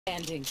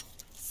Standing.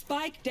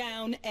 Spike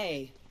down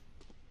A.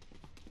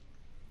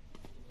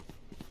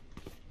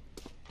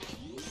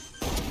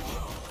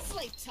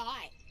 Sleep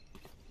tight.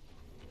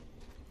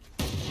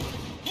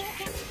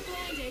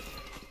 Blinded.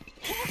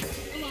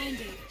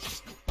 Blinded.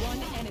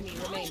 One enemy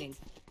remaining.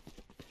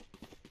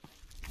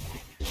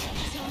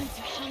 Time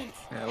to hunt.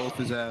 Yeah, wolf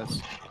his ass.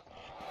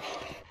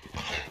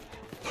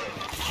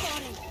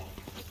 Spotted.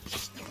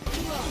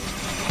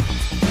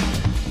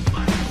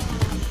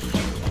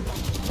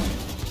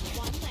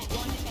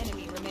 One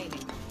enemy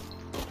remaining.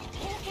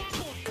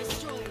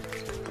 Destroyed.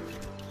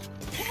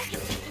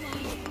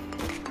 Blinded.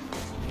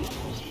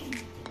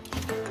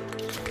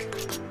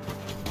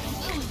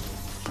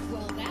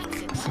 Well, that's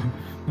it.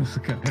 This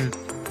guy is.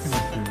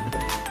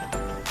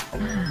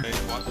 Hey,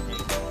 watch me.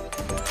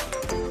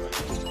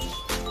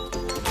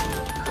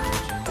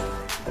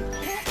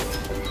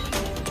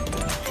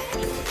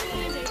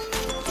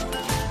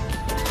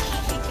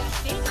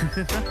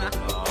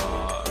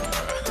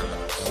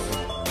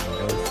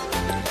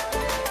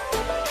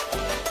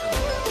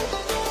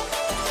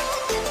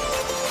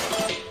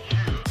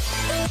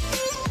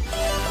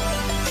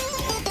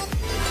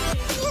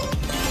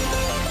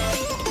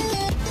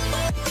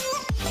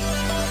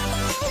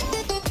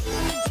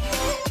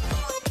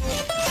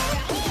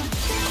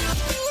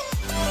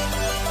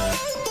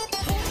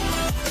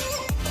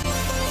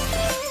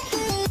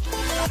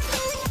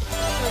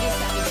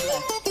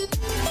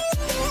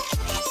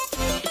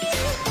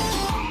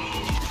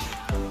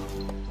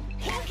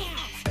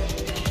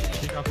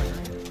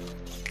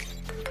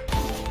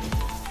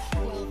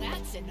 Well,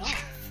 that's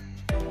enough.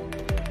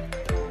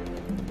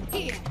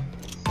 Here.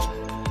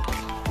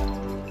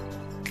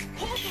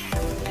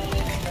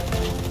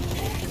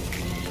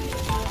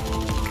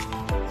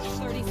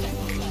 30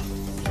 seconds left.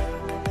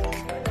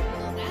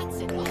 Well, that's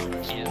enough.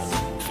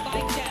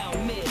 Spike down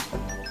mid.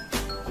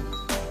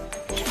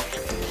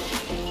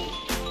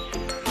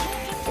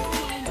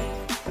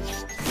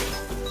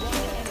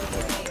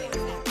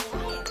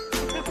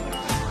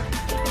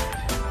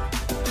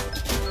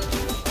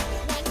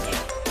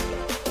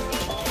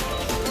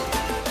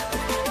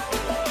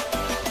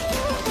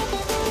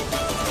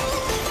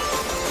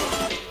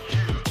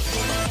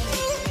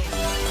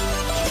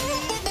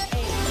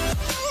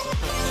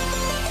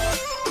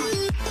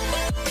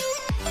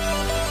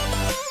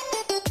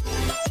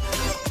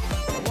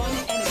 One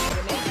enemy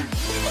remaining.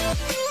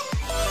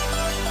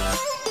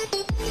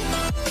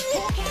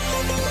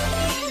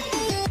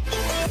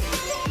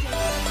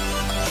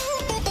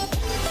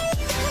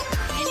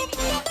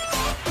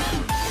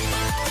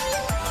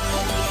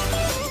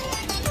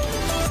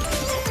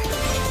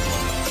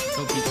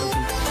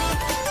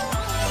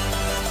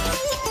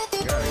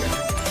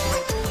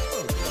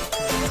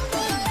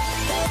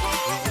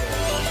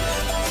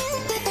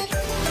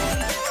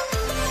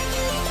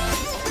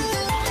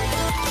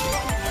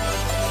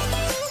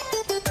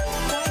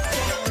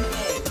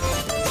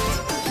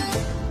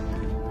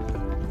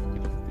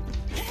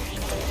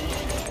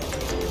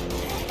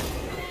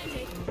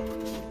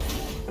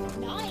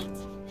 Night.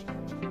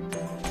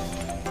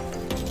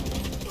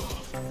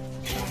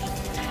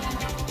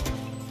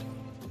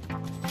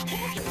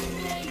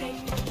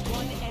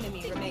 One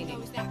enemy remaining.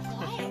 Was that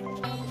quiet?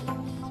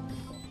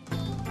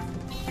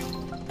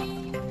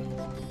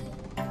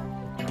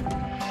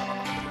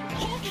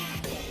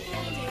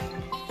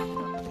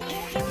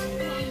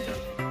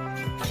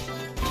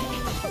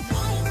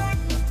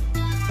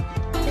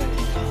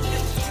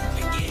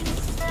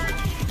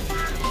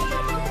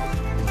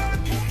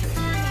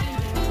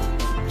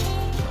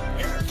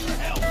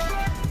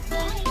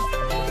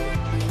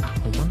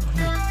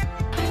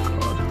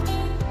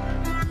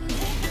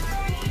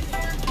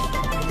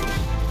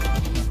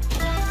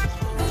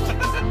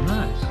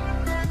 Nice.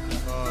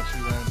 Oh, she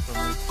ran from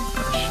me.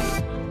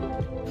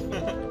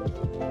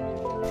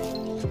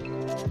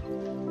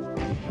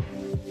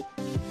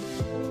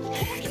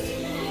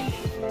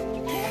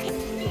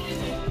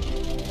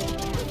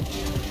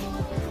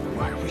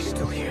 Why are we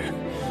still here?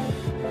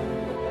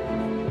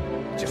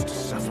 Just to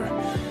suffer.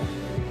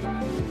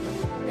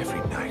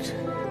 Every night.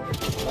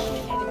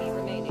 One enemy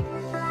remaining.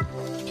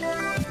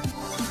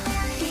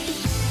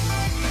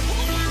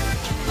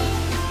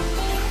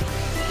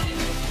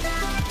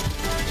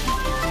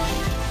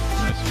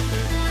 Nice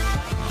pick.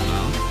 Oh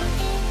no.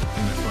 I'm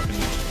gonna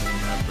fucking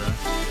mad, bro.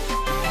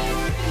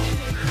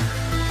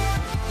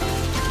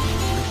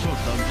 You're so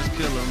dumb, just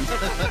kill him.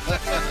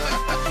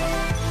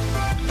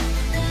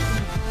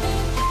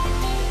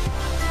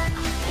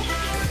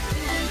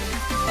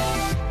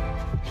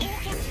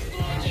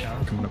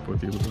 Coming up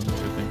with you, but I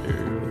think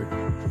they're.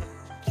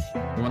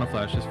 You wanna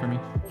flash this for me?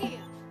 Here.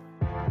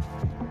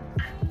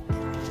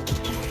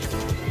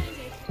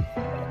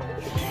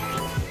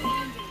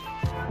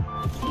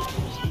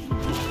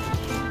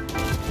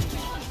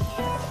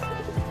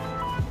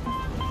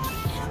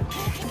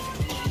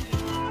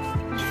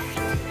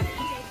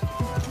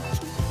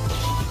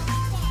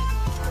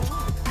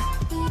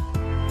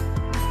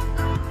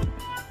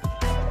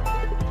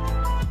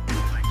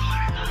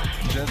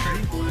 Just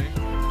ready, boy.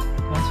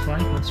 One's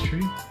flank, one's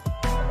tree.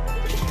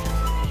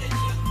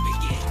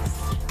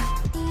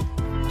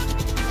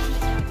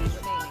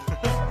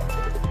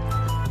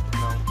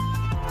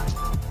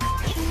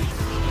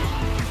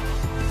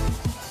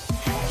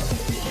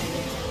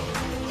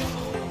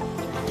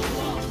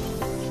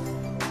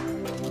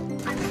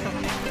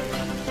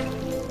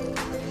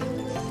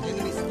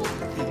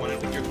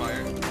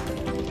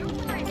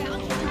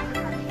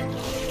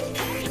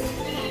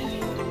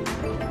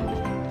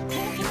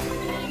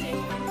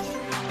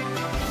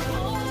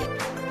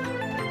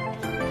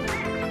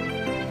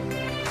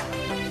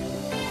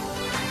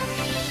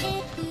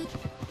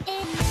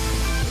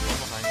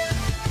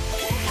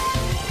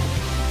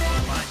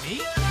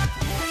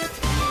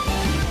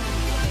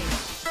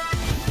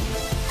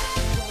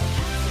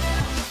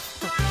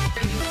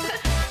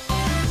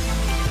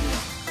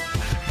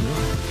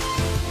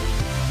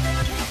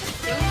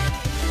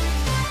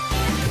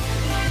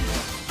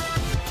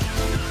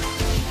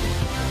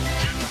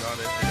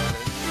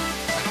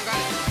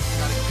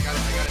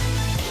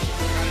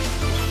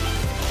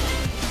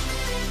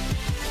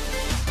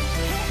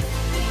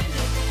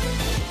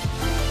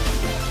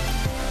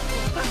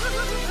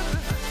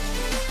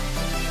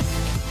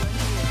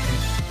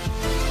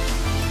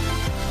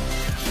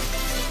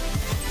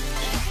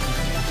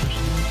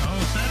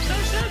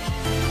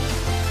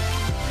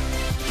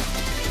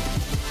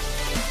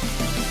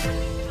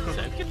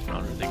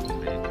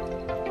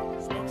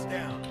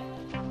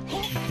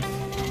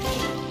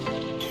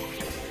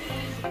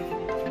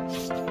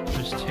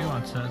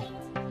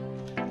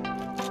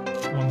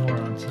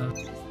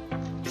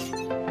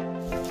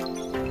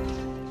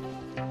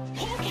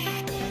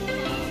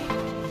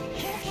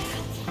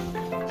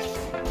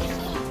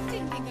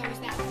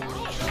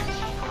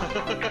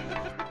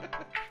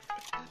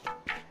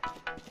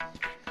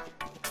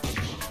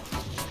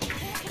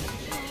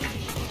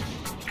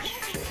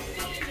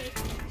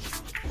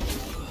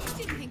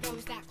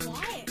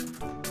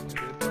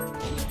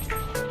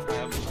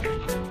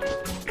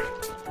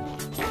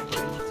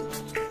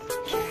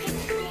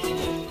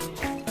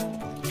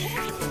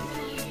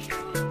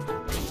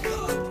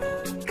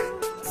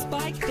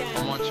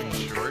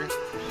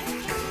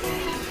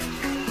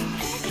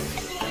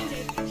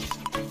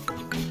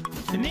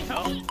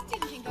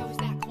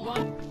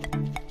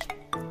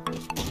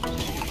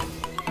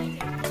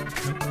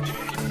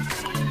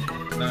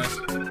 Nice.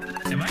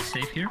 Am I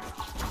safe here?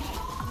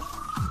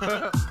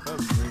 That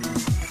was great.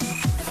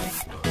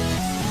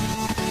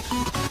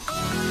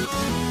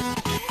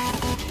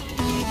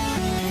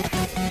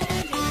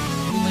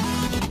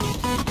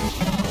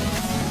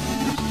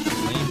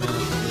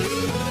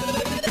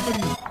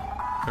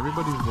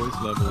 Everybody's voice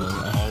level is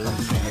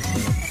always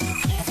messed up.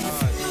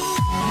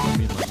 I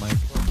mean, my mic.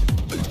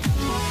 Did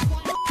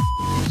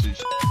you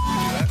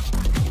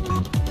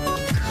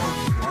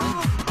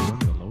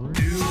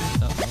do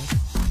that?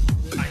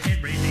 I hit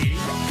raise 80.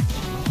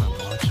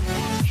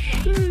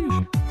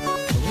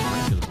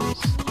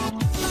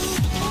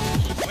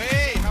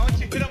 Wait, how much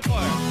you hit him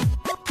for?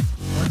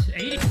 What's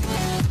 80?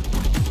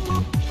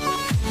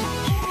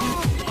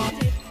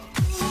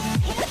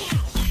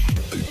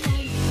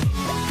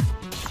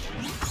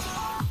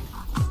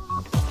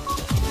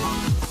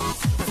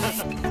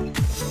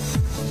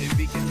 If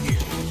we can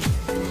hear.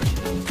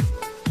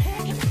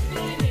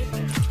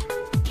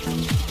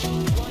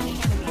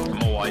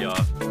 I'm a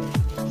wire.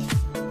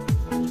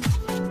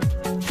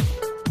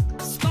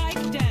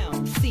 Spike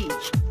down.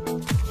 Siege.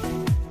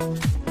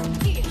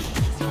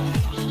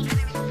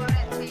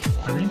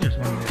 I think there's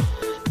one more.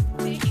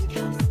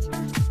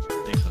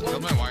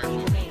 Got my wire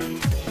phone.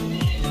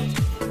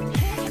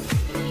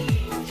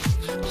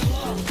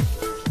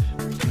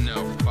 No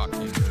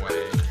fucking way.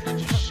 You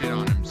just shit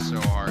on him so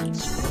hard.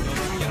 Just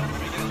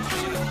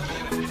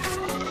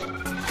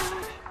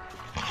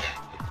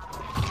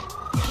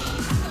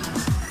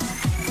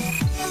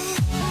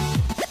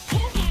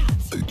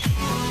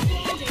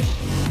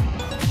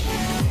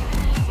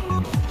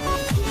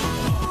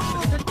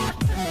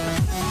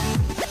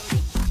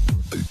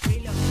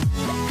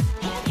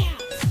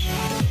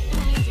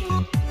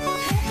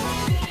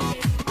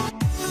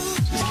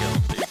kill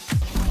him, please.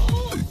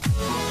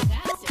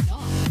 That's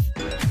enough.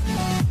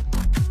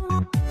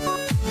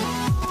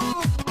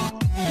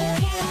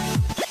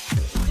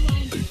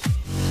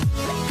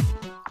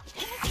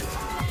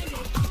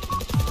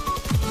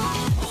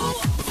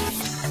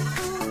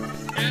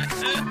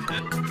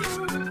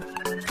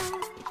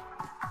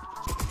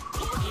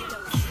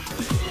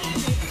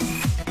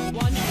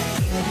 One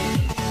enemy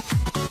remaining.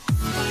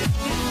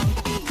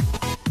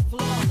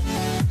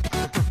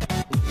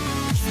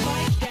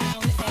 Spike down. Flawless. Spike down.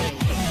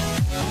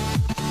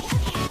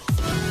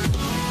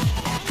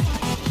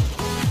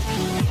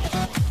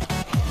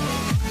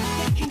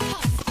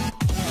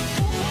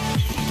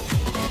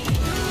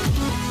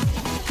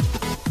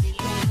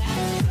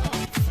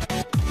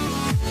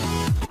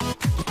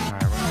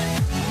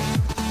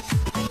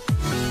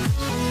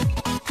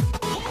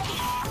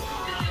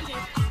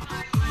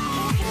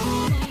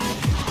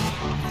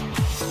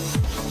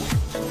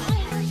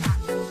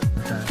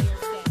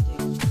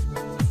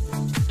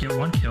 Get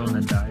one kill and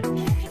then die.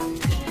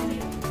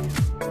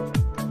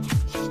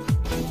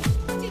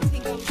 Didn't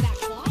think I was that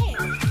quiet.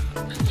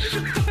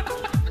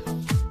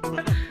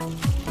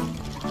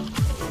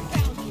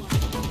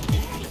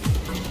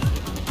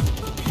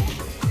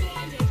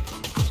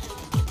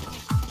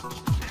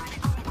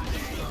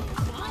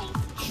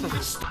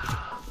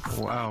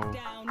 Wow.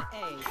 Down A.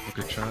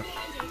 Good shot. One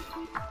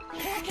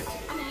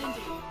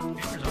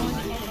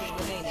enemy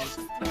remaining.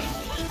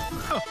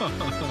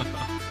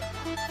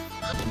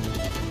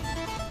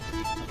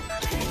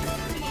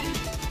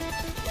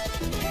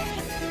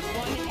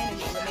 One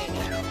enemy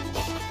remaining.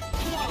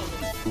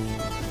 Flawless.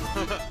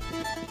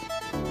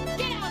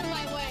 Get out of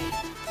my way.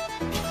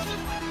 One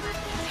enemy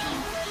remaining.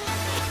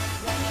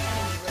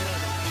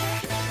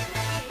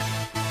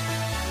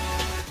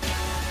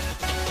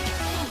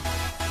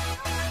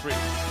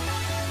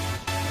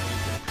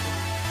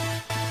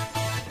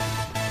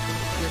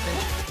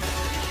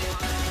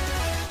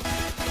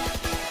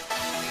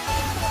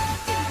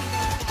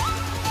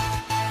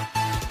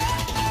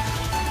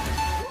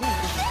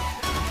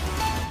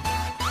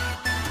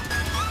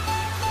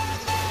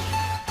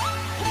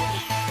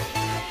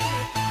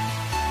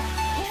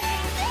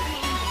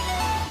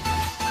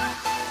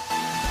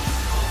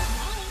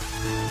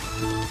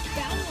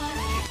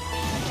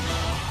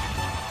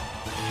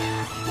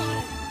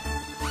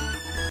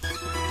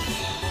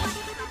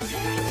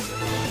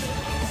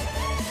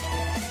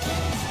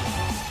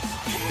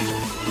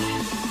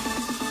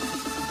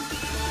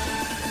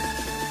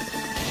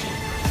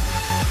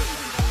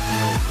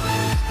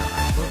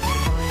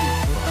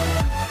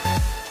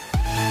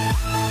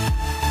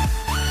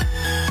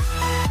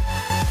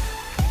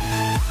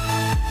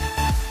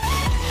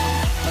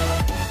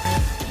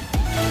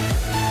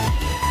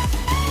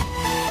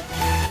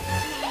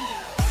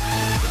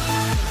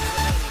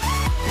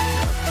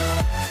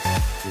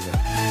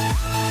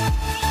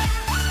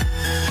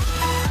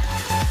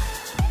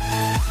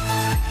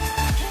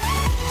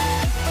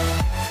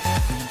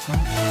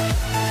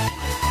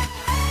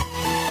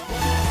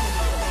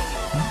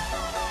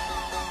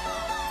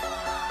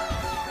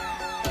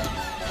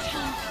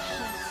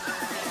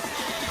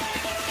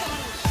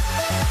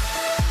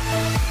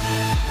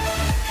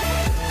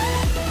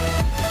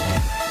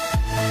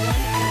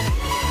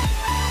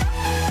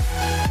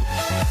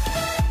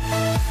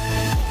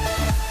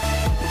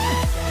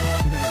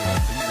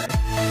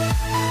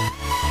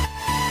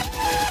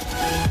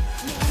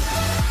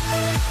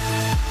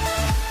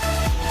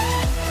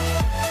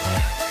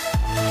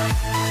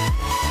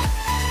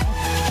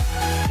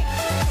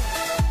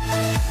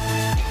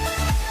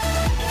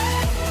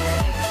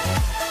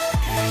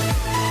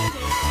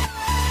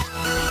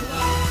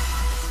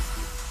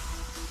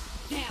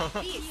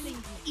 This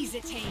is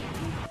a team.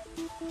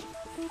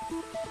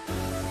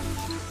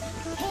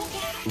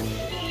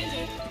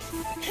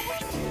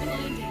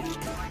 Blinded.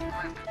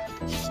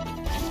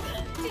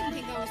 Didn't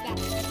think I was that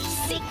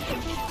sick.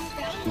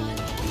 Found one.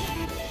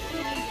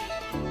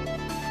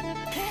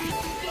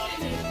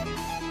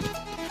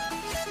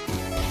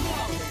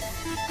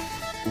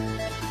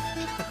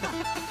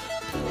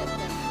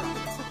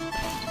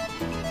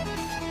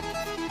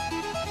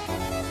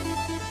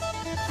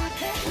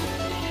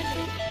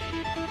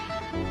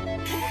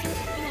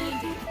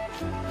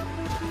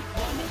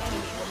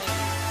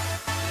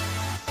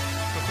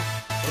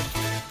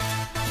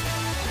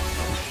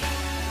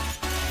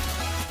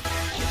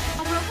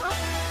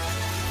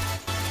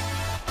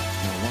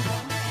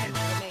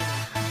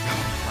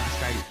 Last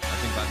guy, I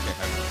think last guy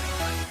had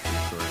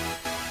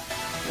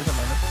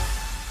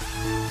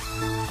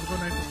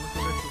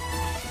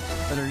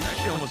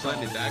Actually almost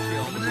landed. Actually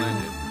almost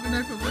landed.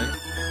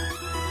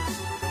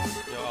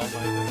 Yo, I'll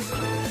buy this.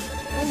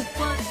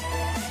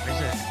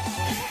 Where's it?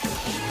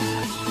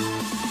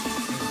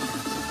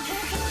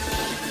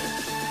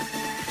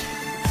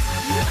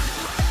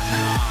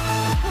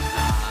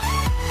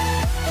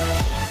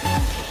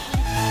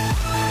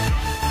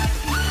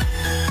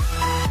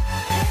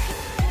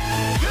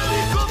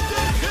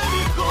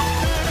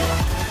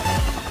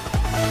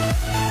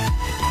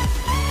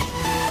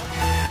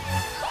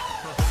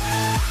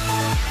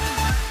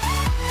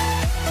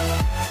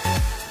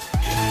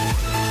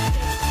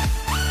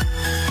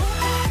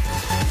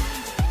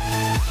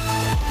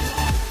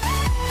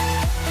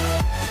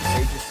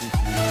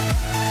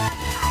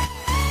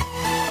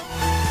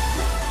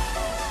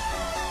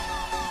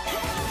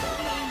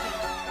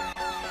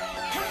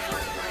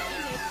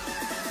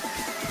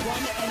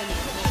 One enemy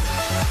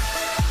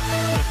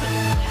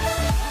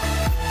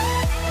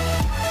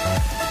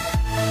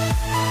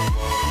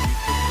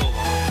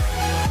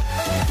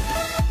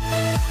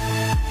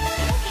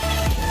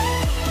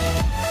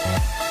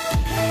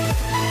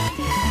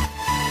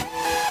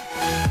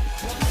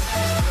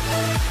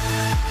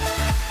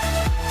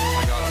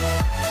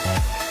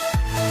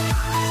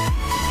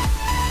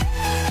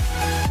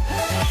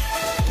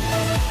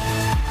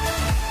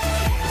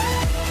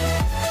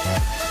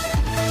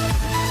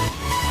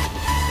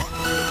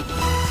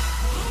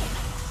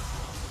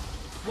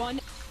One.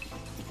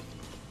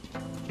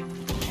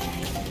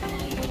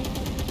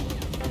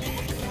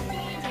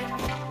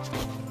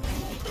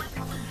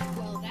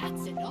 Well,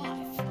 that's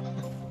enough.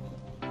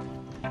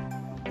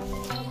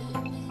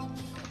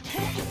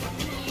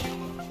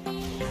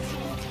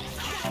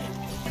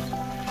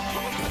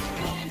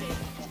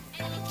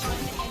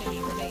 One enemy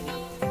remaining.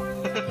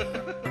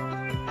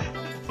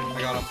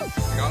 I got him.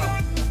 I got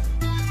him.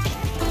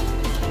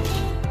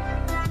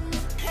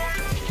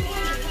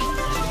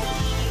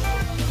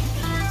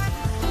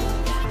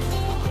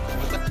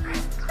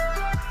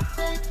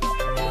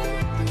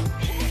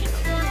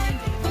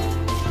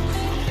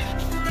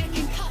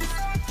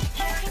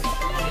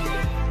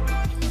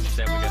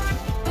 Sam, we got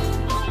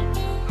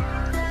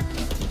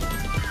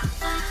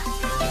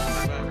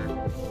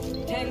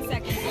 10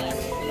 seconds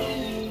left.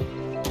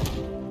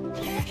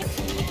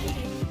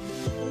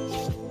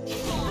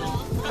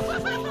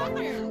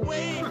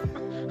 Wait!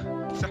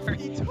 Sorry,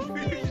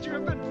 did you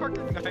have that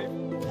fucking knife?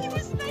 He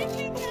was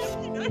sniping me.